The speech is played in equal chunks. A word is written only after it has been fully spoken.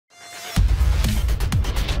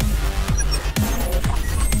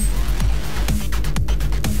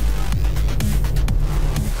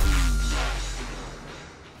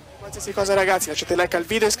qualsiasi cosa ragazzi, lasciate like al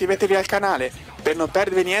video e iscrivetevi al canale per non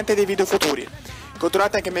perdervi niente dei video futuri.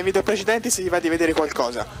 Controllate anche i miei video precedenti se vi va di vedere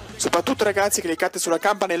qualcosa. Soprattutto ragazzi, cliccate sulla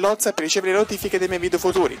campanellozza per ricevere le notifiche dei miei video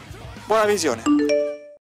futuri. Buona visione!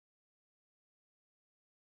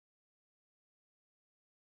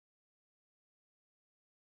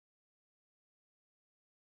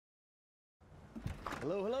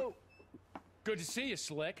 Hello, hello. Good to see you,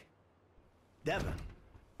 Slick. Devin,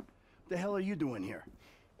 what the hell are you doing here?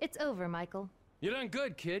 It's over, Michael. You done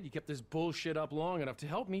good, kid. You kept this bullshit up long enough to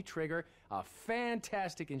help me trigger a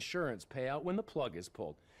fantastic insurance payout when the plug is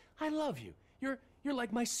pulled. I love you. You're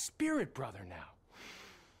like my spirit brother now.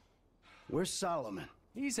 Where's Solomon?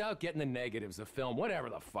 He's out getting the negatives of film, whatever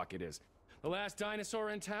the fuck it is. The last dinosaur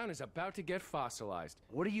in town is about to get fossilized.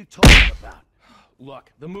 What are you talking about?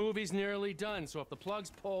 Look, the movie's nearly done, so if the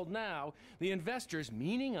plug's pulled now, the investors,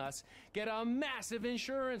 meaning us, get a massive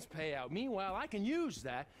insurance payout. Meanwhile, I can use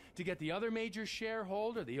that to get the other major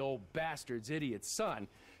shareholder, the old bastard's idiot son,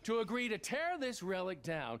 to agree to tear this relic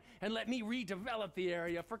down and let me redevelop the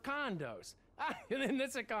area for condos. And in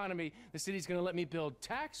this economy, the city's gonna let me build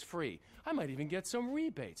tax-free. I might even get some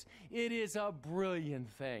rebates. It is a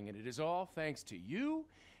brilliant thing, and it is all thanks to you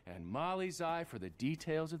and Molly's eye for the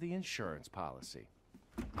details of the insurance policy.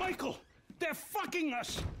 Michael, they're fucking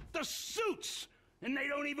us! The suits! And they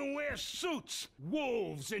don't even wear suits!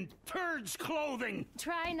 Wolves in turds' clothing!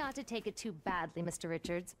 Try not to take it too badly, Mr.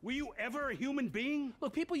 Richards. Were you ever a human being?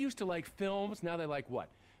 Look, people used to like films, now they like what?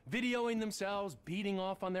 Videoing themselves, beating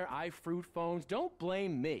off on their iFruit phones. Don't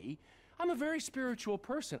blame me. I'm a very spiritual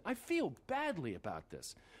person. I feel badly about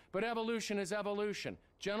this. But evolution is evolution.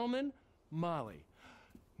 Gentlemen, Molly,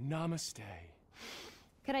 namaste.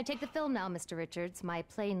 Can I take the film now, Mr. Richards? My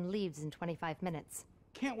plane leaves in 25 minutes.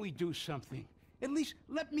 Can't we do something? At least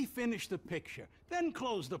let me finish the picture, then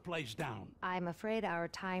close the place down. I'm afraid our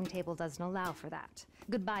timetable doesn't allow for that.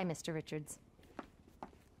 Goodbye, Mr. Richards.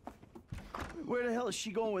 Where the hell is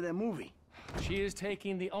she going with that movie? She is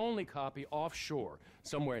taking the only copy offshore,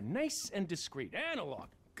 somewhere nice and discreet. Analog.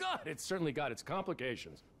 God, it's certainly got its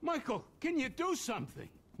complications. Michael, can you do something?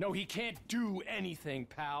 No, he can't do anything,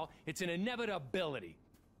 pal. It's an inevitability.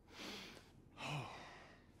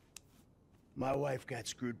 My wife got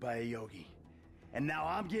screwed by a yogi. And now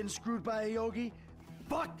I'm getting screwed by a yogi?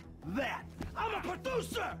 Fuck that! I'm a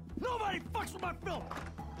producer! Nobody fucks with my film!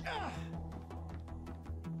 Ugh.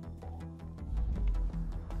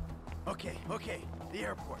 Okay, the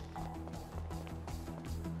airport.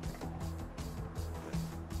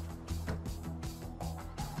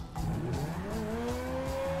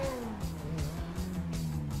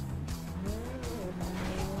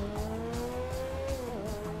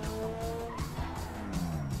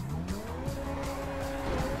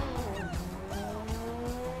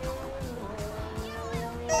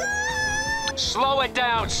 Slow it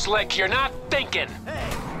down, Slick. You're not thinking.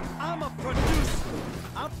 Hey, I'm a producer.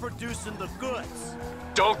 I'm producing the goods.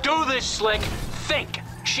 Don't do this, Slick. Think.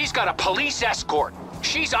 She's got a police escort.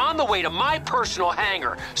 She's on the way to my personal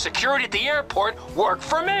hangar. Security at the airport work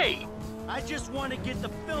for me. I just want to get the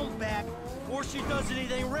film back before she does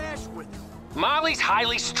anything rash with it. Molly's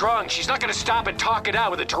highly strung. She's not gonna stop and talk it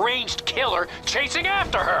out with a deranged killer chasing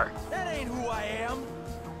after her. That ain't who I am.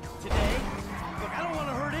 Today, look, I don't want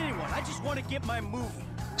to hurt anyone. I just want to get my movie.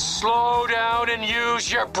 Slow down and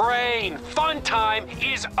use your brain. Fun time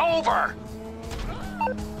is over.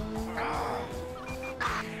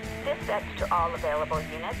 Dispatch to all available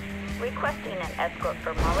units, requesting an escort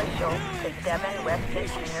for Molly Schultz to Devon Weston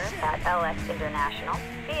Hangar at LX International.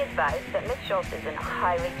 Be advised that Miss Schultz is in a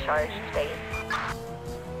highly charged state.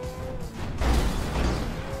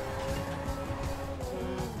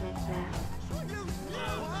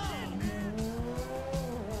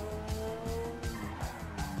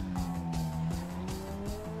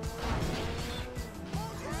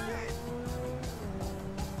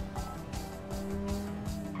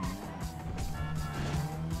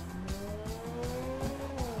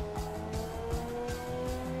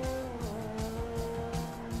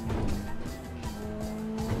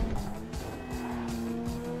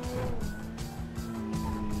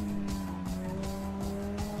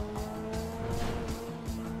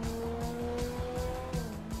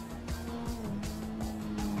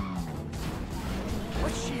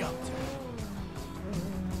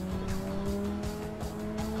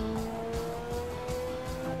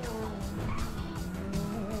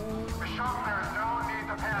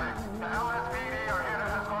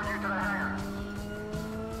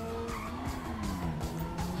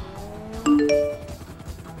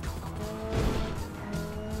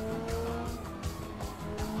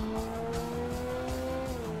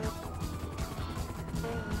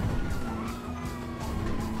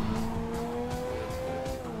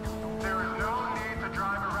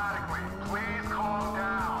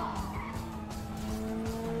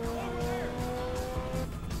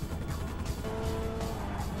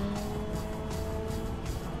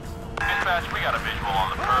 Dispatch, we got a visual on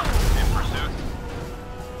the perp in pursuit.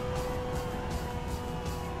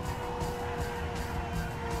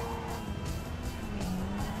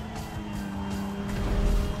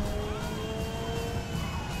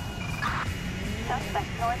 Suspect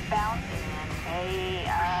northbound in a,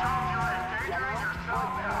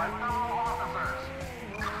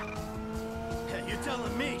 Yeah, you're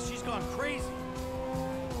telling me she's gone crazy.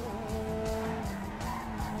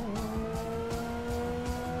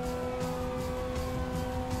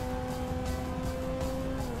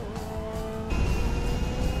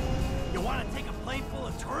 You want to take a plane full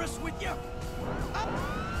of tourists with you?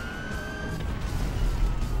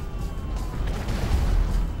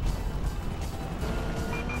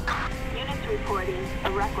 units reporting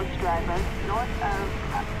a reckless driver north of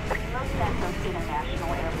Los Santos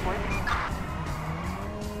International Airport.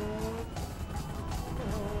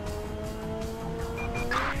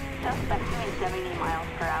 Suspect doing 70 miles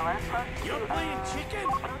per hour. Close You're to playing chicken?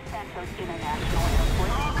 Los Santos International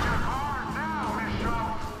Airport.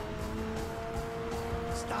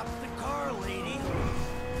 Stop the car, lady.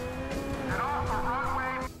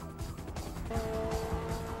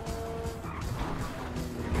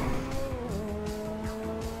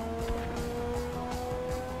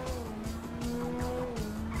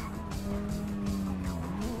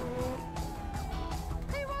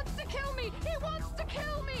 He wants to kill me! He wants to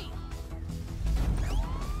kill me!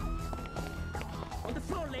 On the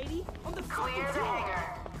floor, lady! On the fucking Clear the floor!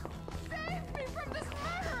 hangar. Save me from this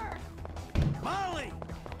murderer! Molly!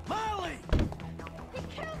 Molly! He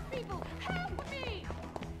kills people! Help me!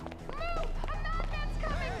 Move! A madman's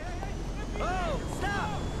coming! Oh,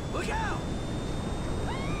 stop! Look out!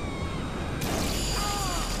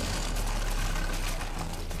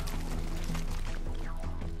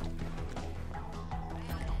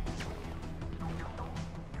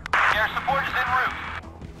 Air support is en route.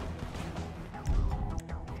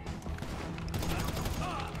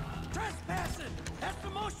 Trespassing! That's the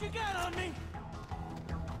most you got on me!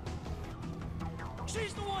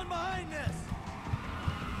 She's the one behind this!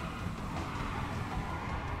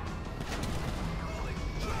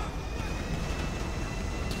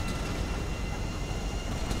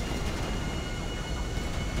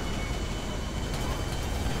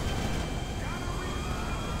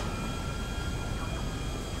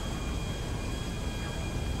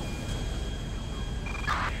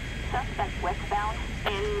 Suspect westbound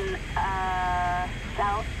in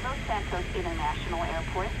South Los Santos International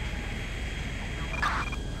Airport.